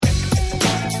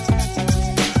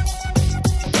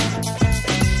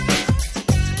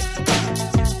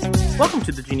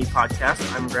Geni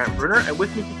podcast. I'm Grant Bruner, and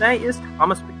with me today is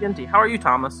Thomas McGinty. How are you,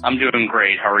 Thomas? I'm doing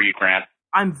great. How are you, Grant?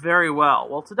 I'm very well.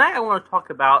 Well, today I want to talk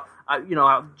about,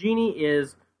 how Geni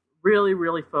is really,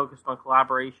 really focused on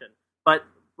collaboration. But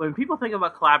when people think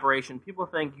about collaboration, people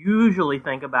usually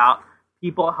think about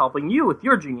people helping you with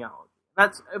your genealogy.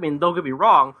 Don't get me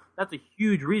wrong, that's a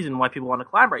huge reason why people want to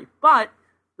collaborate. But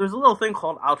there's a little thing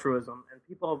called altruism, and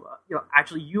people,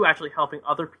 actually helping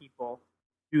other people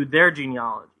do their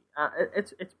genealogy.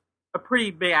 It's a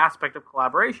pretty big aspect of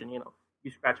collaboration. You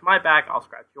scratch my back, I'll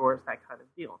scratch yours, that kind of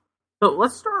deal. So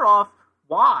let's start off.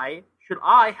 Why should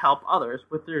I help others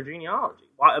with their genealogy?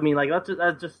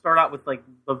 Let's just start out with the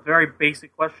very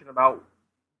basic question about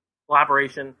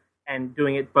collaboration and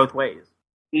doing it both ways.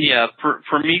 Yeah,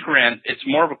 for me, Grant, it's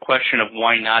more of a question of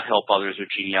why not help others with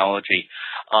genealogy.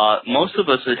 Most of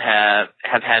us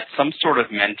have had some sort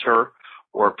of mentor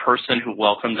or a person who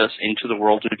welcomed us into the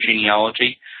world of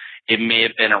genealogy. It may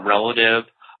have been a relative,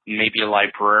 maybe a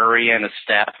librarian, a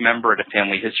staff member at a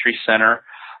family history center.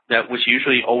 That was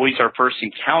usually always our first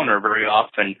encounter. Very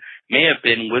often may have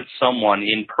been with someone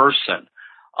in person.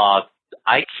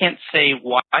 I can't say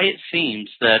why it seems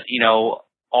that,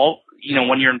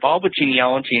 when you're involved with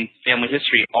genealogy and family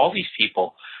history, all these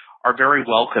people are very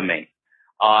welcoming.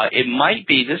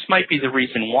 This might be the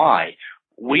reason why.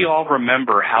 We all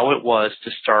remember how it was to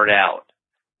start out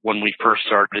when we first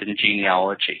started in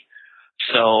genealogy.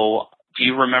 So do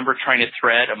you remember trying to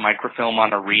thread a microfilm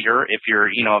on a reader if you're,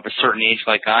 of a certain age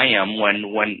like I am,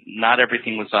 when not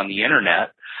everything was on the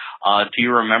internet? Do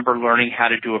you remember learning how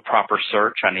to do a proper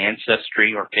search on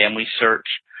Ancestry or Family Search?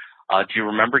 Do you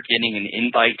remember getting an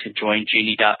invite to join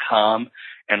Geni.com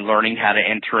and learning how to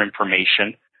enter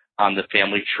information on the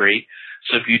family tree?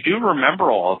 So if you do remember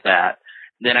all of that,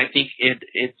 then I think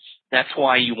that's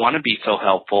why you want to be so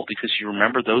helpful, because you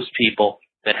remember those people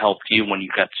that helped you when you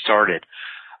got started.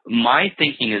 My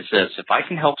thinking is this: if I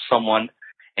can help someone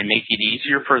and make it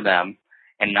easier for them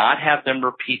and not have them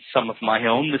repeat some of my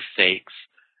own mistakes,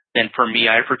 then for me,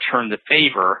 I've returned the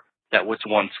favor that was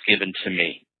once given to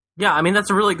me. Yeah, that's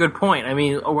a really good point.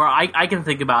 Where I can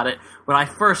think about it, when I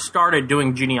first started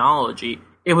doing genealogy,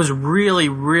 it was really,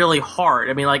 really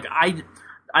hard.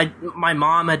 My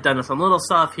mom had done some little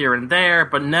stuff here and there,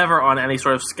 but never on any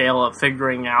sort of scale of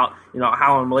figuring out,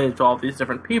 how I'm related to all these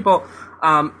different people.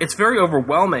 It's very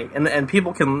overwhelming, and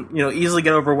people can, easily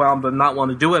get overwhelmed and not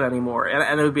want to do it anymore.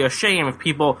 And it would be a shame if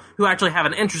people who actually have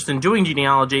an interest in doing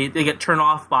genealogy, they get turned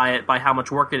off by it, by how much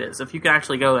work it is. If you can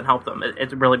actually go and help them,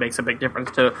 it really makes a big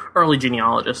difference to early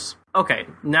genealogists. Okay,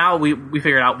 now we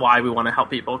figured out why we want to help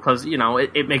people, because,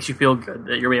 it makes you feel good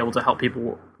that you're able to help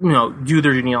people, do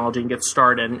their genealogy and get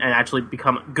started and actually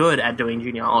become good at doing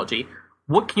genealogy.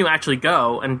 What can you actually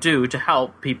go and do to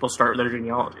help people start their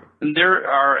genealogy?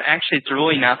 It's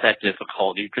really not that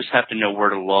difficult. You just have to know where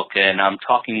to look. And I'm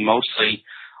talking mostly,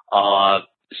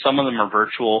 some of them are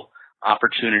virtual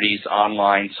opportunities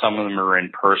online. Some of them are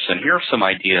in person. Here are some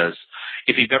ideas.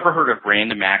 If you've ever heard of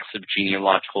Random Acts of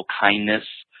Genealogical Kindness,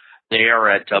 they are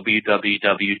at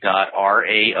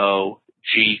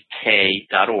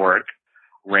www.raogk.org.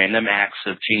 Random Acts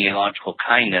of Genealogical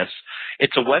Kindness.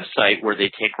 It's a website where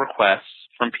they take requests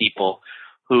from people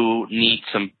who need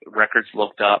some records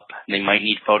looked up. They might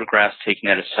need photographs taken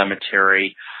at a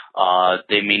cemetery.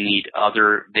 They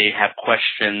have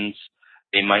questions.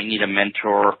 They might need a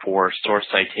mentor for source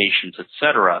citations,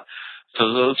 etc.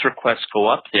 So those requests go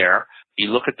up there.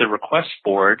 You look at the request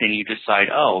board and you decide,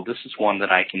 this is one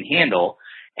that I can handle,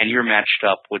 and you're matched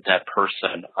up with that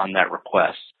person on that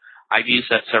request. I've used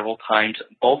that several times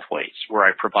both ways, where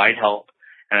I provide help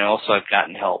and I also have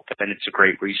gotten help, and it's a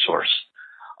great resource.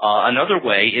 Another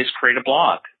way is create a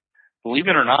blog. Believe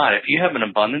it or not, if you have an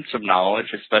abundance of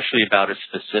knowledge, especially about a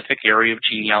specific area of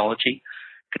genealogy,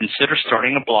 consider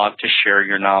starting a blog to share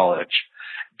your knowledge.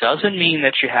 Doesn't mean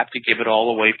that you have to give it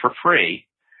all away for free.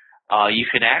 You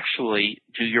could actually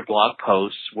do your blog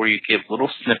posts where you give little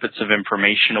snippets of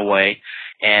information away,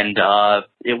 and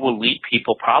it will lead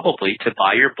people probably to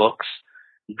buy your books,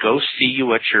 go see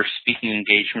you at your speaking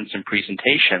engagements and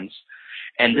presentations,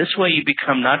 and this way you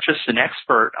become not just an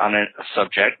expert on a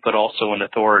subject, but also an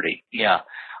authority. Yeah.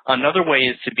 Another way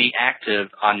is to be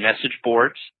active on message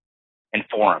boards and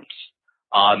forums.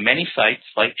 Many sites,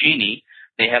 like Geni,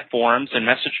 they have forums and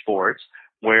message boards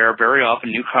where very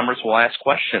often newcomers will ask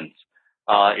questions.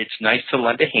 It's nice to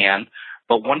lend a hand,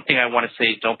 but one thing I want to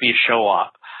say is don't be a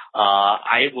show-off.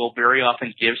 I will very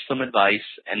often give some advice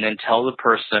and then tell the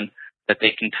person that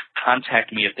they can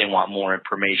contact me if they want more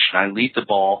information. I leave the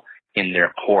ball in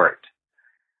their court.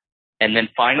 And then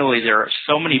finally, there are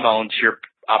so many volunteer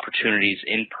opportunities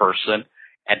in person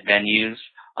at venues.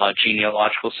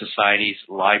 genealogical societies,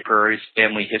 libraries,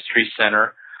 family history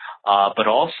center, but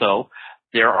also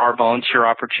there are volunteer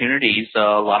opportunities, a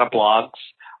lot of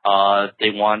blogs.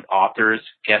 They want authors,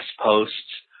 guest posts.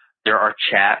 There are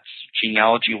chats.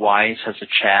 Genealogy Wise has a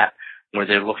chat where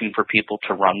they're looking for people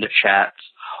to run the chats.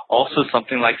 Also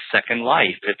something like Second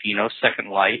Life. If you know Second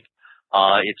Life,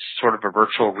 it's sort of a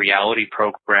virtual reality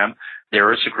program.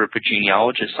 There is a group of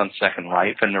genealogists on Second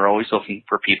Life, and they're always looking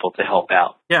for people to help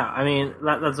out. Yeah, I mean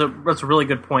that's a really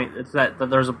good point. It's that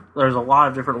there's a lot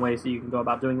of different ways that you can go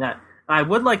about doing that. And I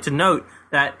would like to note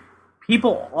that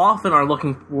people often are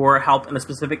looking for help in a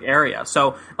specific area.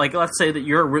 So, like, let's say that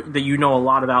you know a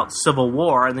lot about Civil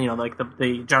War, and like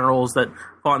the generals that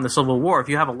fought in the Civil War. If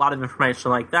you have a lot of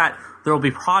information like that, there will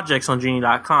be projects on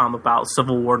Geni.com about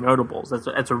Civil War notables.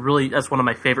 That's one of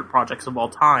my favorite projects of all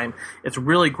time. It's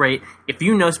really great. If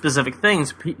you know specific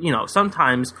things,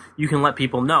 sometimes you can let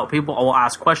people know. People will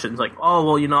ask questions like, "Oh,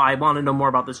 well, I want to know more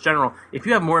about this general." If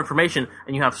you have more information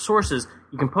and you have sources,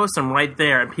 you can post them right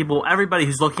there, and everybody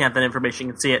who's looking at that information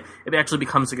can see it. It actually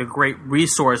becomes like a great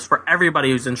resource for everybody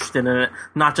who's interested in it,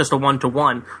 not just a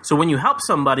one-to-one. So when you help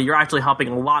somebody, you're actually helping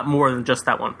a lot more than just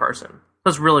that one person.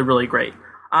 That's really, really great.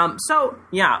 Now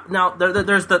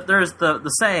there's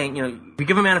the saying, if you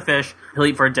give a man a fish, he'll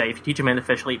eat for a day. If you teach a man to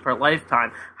fish, he'll eat for a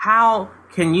lifetime. How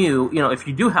can you, if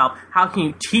you do help, how can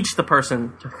you teach the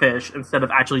person to fish instead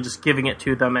of actually just giving it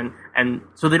to them and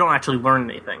so they don't actually learn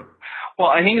anything? Well,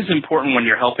 I think it's important when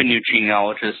you're helping new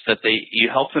genealogists that you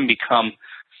help them become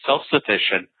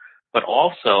self-sufficient, but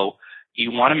also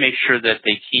you want to make sure that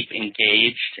they keep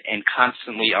engaged and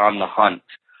constantly on the hunt.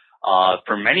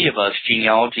 For many of us,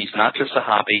 genealogy is not just a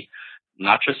hobby,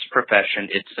 not just a profession,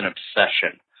 it's an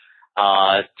obsession.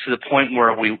 To the point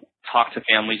where we talk to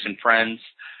families and friends,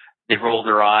 they roll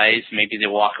their eyes, maybe they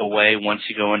walk away once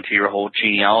you go into your whole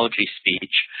genealogy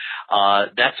speech.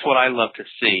 That's what I love to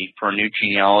see for a new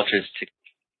genealogist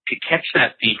to catch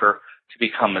that fever, to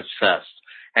become obsessed.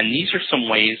 And these are some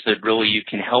ways that really you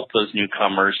can help those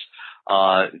newcomers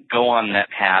go on that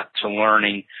path to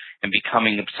learning and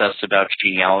becoming obsessed about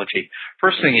genealogy.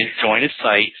 First thing is join a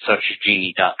site such as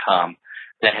Geni.com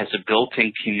that has a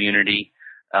built-in community,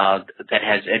 that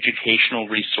has educational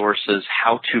resources,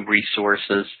 how-to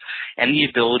resources, and the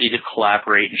ability to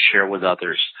collaborate and share with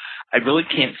others. I really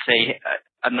can't say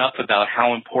enough about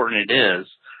how important it is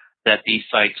that these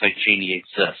sites like Geni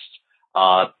exist.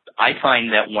 I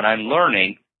find that when I'm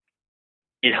learning,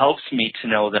 it helps me to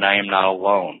know that I am not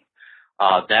alone.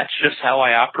 That's just how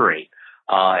I operate.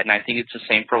 And I think it's the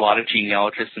same for a lot of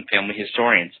genealogists and family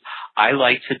historians. I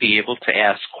like to be able to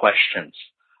ask questions.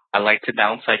 I like to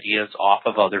bounce ideas off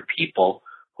of other people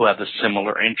who have a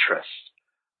similar interest.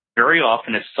 Very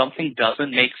often, if something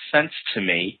doesn't make sense to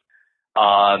me,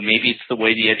 maybe it's the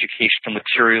way the educational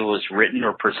material is written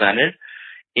or presented,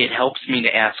 it helps me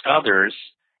to ask others,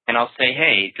 and I'll say,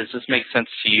 hey, does this make sense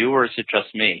to you, or is it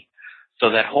just me? So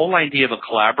that whole idea of a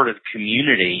collaborative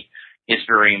community is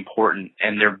very important,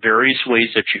 and there are various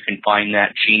ways that you can find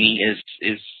that. Geni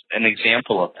is an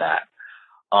example of that.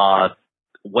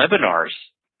 Webinars,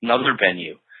 another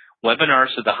venue.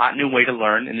 Webinars are the hot new way to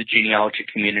learn in the genealogy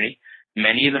community.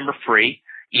 Many of them are free.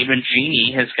 Even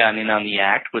Geni has gotten in on the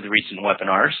act with recent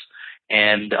webinars.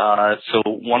 And so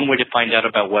one way to find out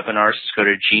about webinars is go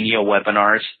to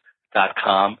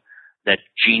geniawebinars.com. That's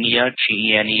Genia,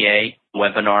 Genea,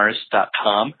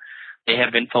 webinars.com. They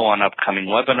have info on upcoming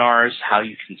webinars, how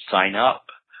you can sign up,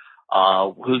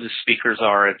 who the speakers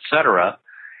are, etc.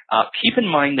 Keep in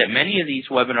mind that many of these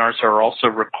webinars are also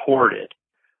recorded.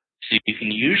 So you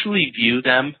can usually view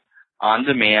them on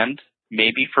demand,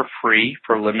 maybe for free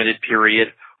for a limited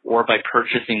period, or by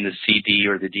purchasing the CD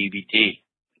or the DVD.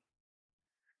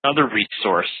 Another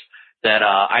resource that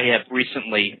I have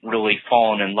recently really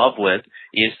fallen in love with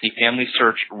is the Family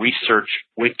Search Research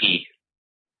Wiki.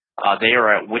 They are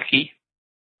at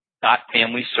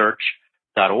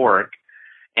wiki.familysearch.org,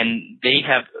 and they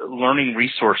have learning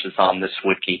resources on this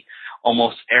wiki.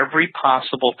 Almost every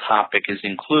possible topic is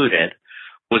included,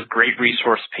 with great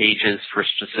resource pages for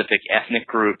specific ethnic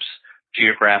groups,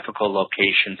 geographical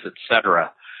locations,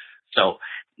 etc. So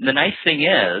the nice thing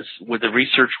is, with the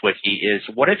Research Wiki, is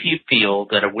what if you feel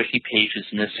that a wiki page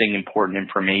is missing important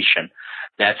information?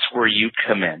 That's where you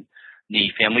come in.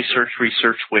 The Family Search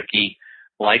Research Wiki,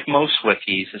 like most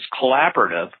wikis, is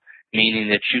collaborative, meaning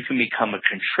that you can become a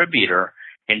contributor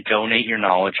and donate your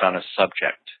knowledge on a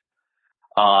subject.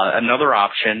 Another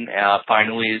option,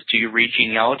 finally, is do you read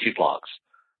genealogy blogs?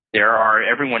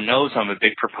 Everyone knows I'm a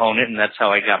big proponent, and that's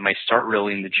how I got my start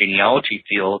really in the genealogy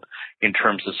field in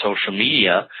terms of social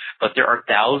media, but there are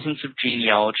thousands of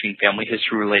genealogy and family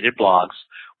history related blogs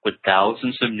with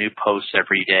thousands of new posts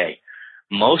every day.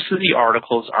 Most of the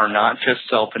articles are not just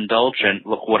self-indulgent,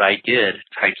 look what I did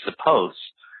types of posts.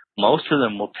 Most of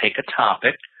them will take a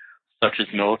topic, such as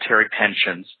military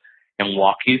pensions, and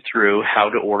walk you through how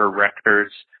to order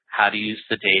records, how to use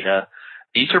the data.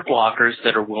 These are bloggers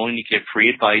that are willing to give free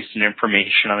advice and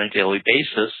information on a daily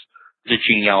basis to the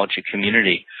genealogy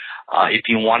community. If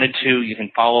you wanted to, you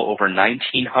can follow over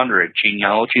 1,900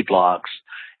 genealogy blogs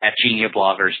at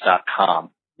geniabloggers.com.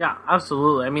 Yeah,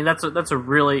 absolutely. I mean, that's a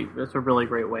really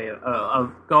great way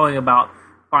of going about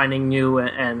finding new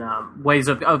and ways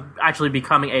of actually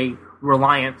becoming a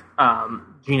reliant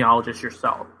genealogist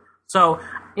yourself. So,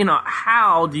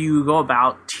 how do you go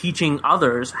about teaching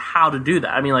others how to do that?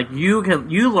 I mean, like you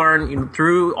learn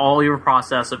through all your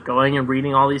process of going and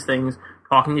reading all these things,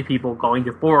 talking to people, going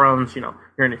to forums.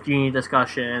 You're in a Geni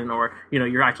discussion, or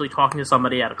you're actually talking to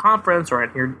somebody at a conference or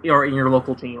in your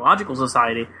local genealogical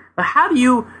society. But how do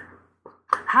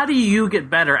you get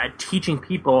better at teaching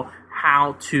people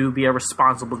how to be a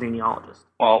responsible genealogist?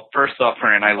 Well, first off,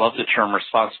 Fran, I love the term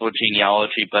responsible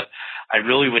genealogy, but I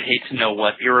really would hate to know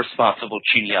what irresponsible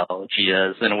genealogy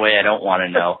is. In a way, I don't want to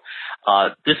know.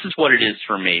 This is what it is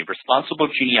for me. Responsible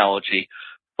genealogy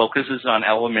focuses on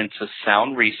elements of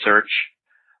sound research,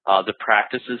 the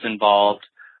practices involved,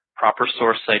 proper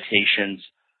source citations,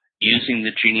 using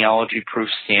the genealogy proof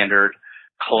standard,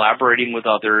 collaborating with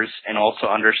others, and also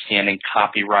understanding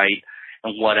copyright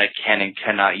and what I can and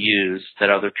cannot use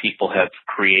that other people have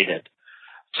created.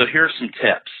 So here are some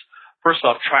tips. First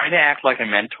off, try to act like a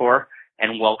mentor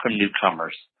and welcome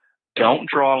newcomers. Don't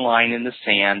draw a line in the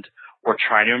sand or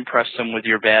try to impress them with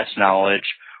your vast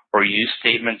knowledge or use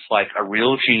statements like a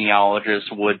real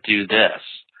genealogist would do this.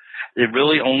 It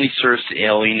really only serves to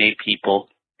alienate people.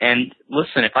 And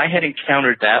listen, if I had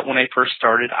encountered that when I first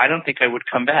started, I don't think I would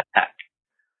come back.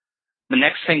 The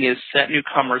next thing is set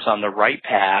newcomers on the right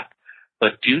path,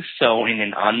 but do so in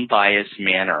an unbiased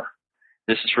manner.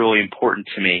 This is really important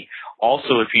to me.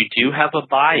 Also, if you do have a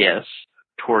bias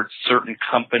towards certain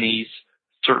companies,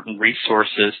 certain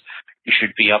resources, you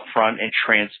should be upfront and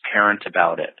transparent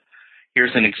about it.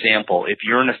 Here's an example. If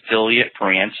you're an affiliate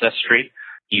for Ancestry,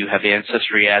 you have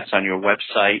Ancestry ads on your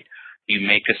website, you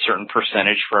make a certain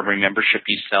percentage for every membership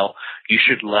you sell, you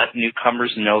should let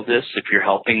newcomers know this if you're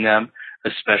helping them,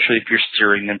 especially if you're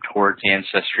steering them towards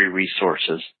Ancestry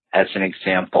resources, as an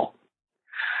example.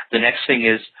 The next thing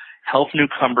is help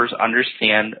newcomers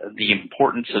understand the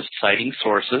importance of citing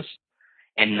sources,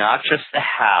 and not just the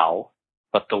how,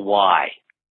 but the why.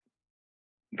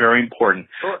 Very important.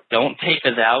 Sure. Don't take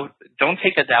a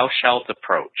thou shalt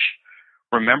approach.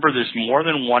 Remember, there's more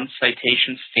than one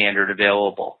citation standard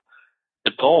available.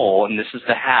 The goal, and this is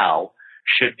the how,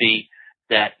 should be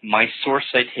that my source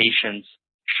citations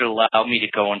should allow me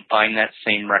to go and find that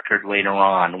same record later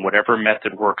on, whatever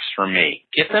method works for me.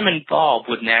 Get them involved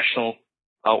with national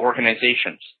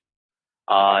organizations.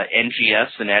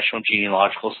 NGS, the National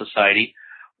Genealogical Society,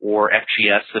 or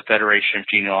FGS, the Federation of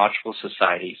Genealogical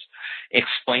Societies.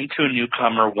 Explain to a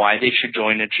newcomer why they should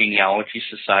join a genealogy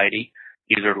society,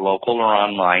 either local or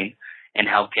online, and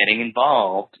how getting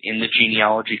involved in the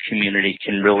genealogy community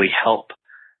can really help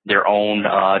their own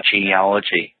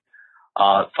genealogy.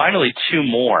 Finally, two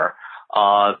more.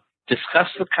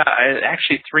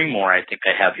 Actually three more I think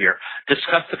I have here.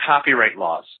 Discuss the copyright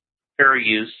laws, fair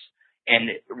use, and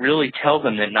really tell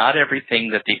them that not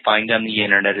everything that they find on the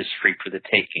internet is free for the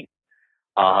taking.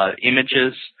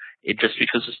 Images, just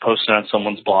because it's posted on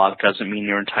someone's blog doesn't mean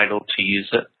you're entitled to use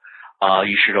it.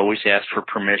 You should always ask for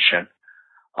permission.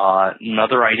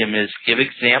 Another item is give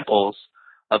examples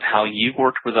of how you've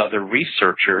worked with other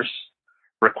researchers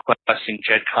requesting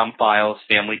GEDCOM files,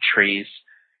 family trees,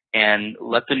 and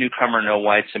let the newcomer know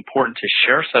why it's important to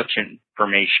share such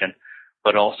information,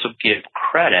 but also give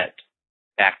credit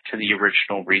back to the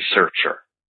original researcher.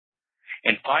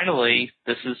 And finally,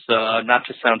 this is not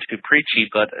to sound too preachy,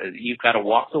 but you've got to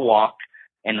walk the walk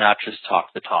and not just talk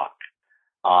the talk.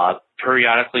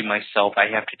 Periodically myself,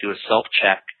 I have to do a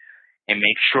self-check and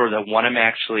make sure that what I'm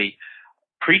actually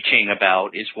preaching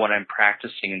about is what I'm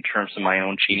practicing in terms of my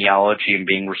own genealogy and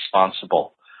being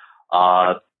responsible.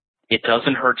 It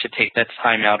doesn't hurt to take that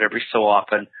time out every so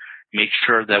often. Make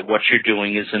sure that what you're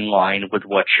doing is in line with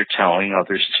what you're telling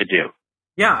others to do.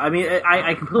 Yeah, I mean,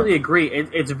 I completely agree.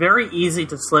 It's very easy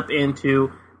to slip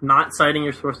into not citing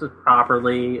your sources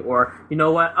properly, or, you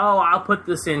know what, I'll put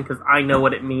this in because I know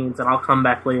what it means, and I'll come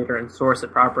back later and source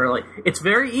it properly. It's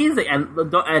very easy, and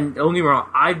don't get me wrong,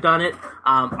 I've done it.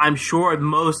 I'm sure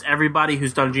most everybody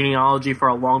who's done genealogy for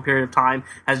a long period of time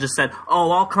has just said,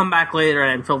 I'll come back later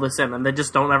and fill this in, and they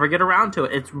just don't ever get around to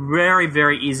it. It's very,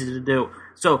 very easy to do.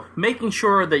 So making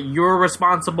sure that you're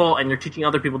responsible and you're teaching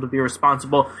other people to be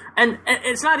responsible. And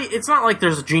it's not like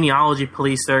there's a genealogy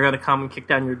police that are going to come and kick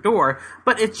down your door,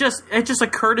 but it's just a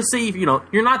courtesy.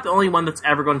 You're not the only one that's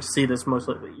ever going to see this, most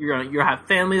likely. You're going to have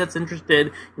family that's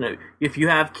interested. If you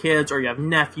have kids or you have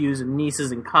nephews and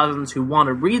nieces and cousins who want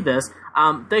to read this,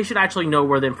 they should actually know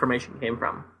where the information came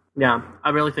from. Yeah,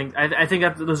 I really think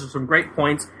that those are some great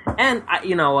points. And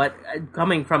you know what,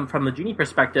 coming from the Geni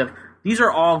perspective, these are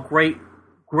all great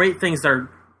things that are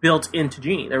built into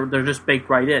Geni. They're just baked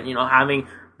right in. Having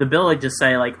the ability to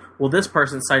say like, well, this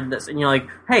person cited this, and you're like,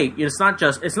 hey, it's not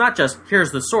just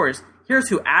here's the source. Here's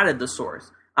who added the source.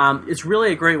 It's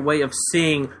really a great way of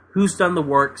seeing who's done the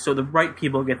work, so the right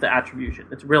people get the attribution.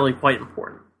 It's really quite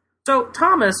important. So,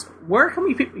 Thomas, where can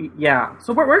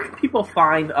people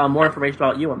find more information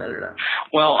about you on the internet?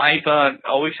 Well, I've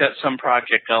always got some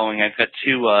project going. I've got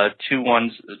two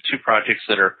projects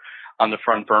that are on the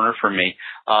front burner for me.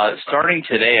 Starting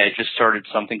today, I just started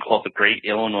something called the Great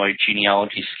Illinois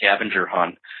Genealogy Scavenger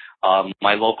Hunt.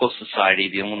 My local society,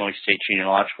 the Illinois State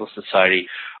Genealogical Society,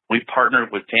 we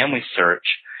partnered with Family Search,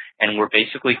 and we're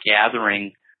basically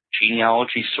gathering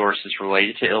genealogy sources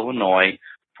related to Illinois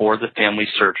for the Family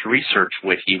Search Research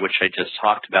Wiki, which I just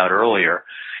talked about earlier.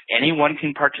 Anyone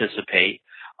can participate.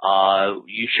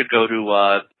 You should go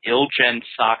to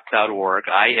ilgensoc.org,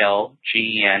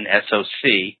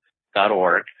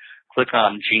 ilgensoc.org, click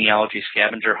on Genealogy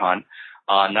Scavenger Hunt.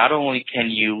 Not only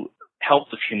can you help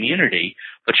the community,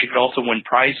 but you could also win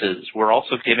prizes. We're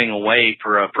also giving away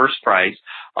for a first prize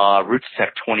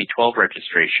RootsTech 2012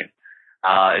 registration,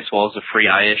 as well as a free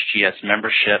ISGS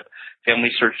membership.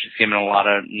 Family Search is giving a lot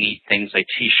of neat things like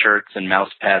T-shirts and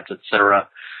mouse pads, etc.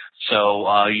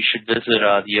 So you should visit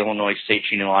the Illinois State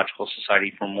Genealogical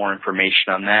Society for more information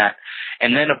on that.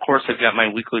 And then, of course, I've got my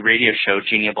weekly radio show,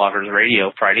 Geni Bloggers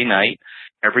Radio, Friday night,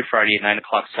 every Friday at 9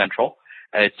 o'clock Central.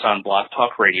 It's on Blog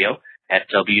Talk Radio at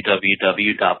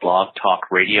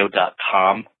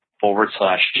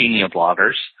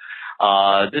www.blogtalkradio.com/GeniaBloggers.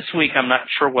 This week, I'm not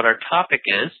sure what our topic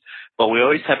is, but we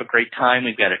always have a great time.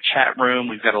 We've got a chat room.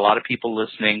 We've got a lot of people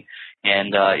listening,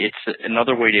 and it's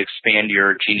another way to expand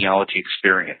your genealogy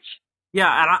experience. Yeah,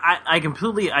 and I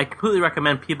completely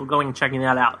recommend people going and checking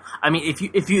that out. I mean,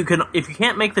 if you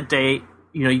can't make the date,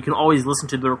 you can always listen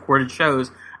to the recorded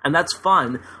shows, and that's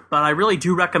fun. But I really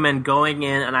do recommend going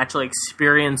in and actually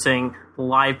experiencing the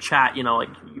live chat.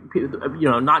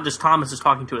 Not just Thomas is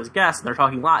talking to his guests and they're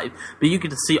talking live, but you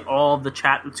get to see all of the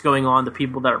chat that's going on, the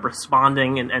people that are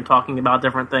responding and talking about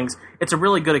different things. It's a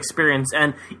really good experience.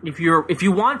 And if you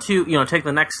want to take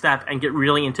the next step and get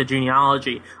really into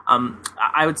genealogy,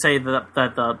 I would say that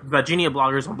the Geni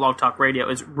Bloggers on Blog Talk Radio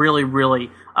is really, really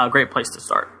a great place to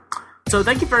start. So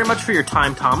thank you very much for your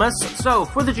time, Thomas. So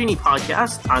for the Geni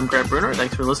Podcast, I'm Grant Bruner.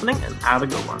 Thanks for listening, and have a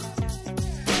good one.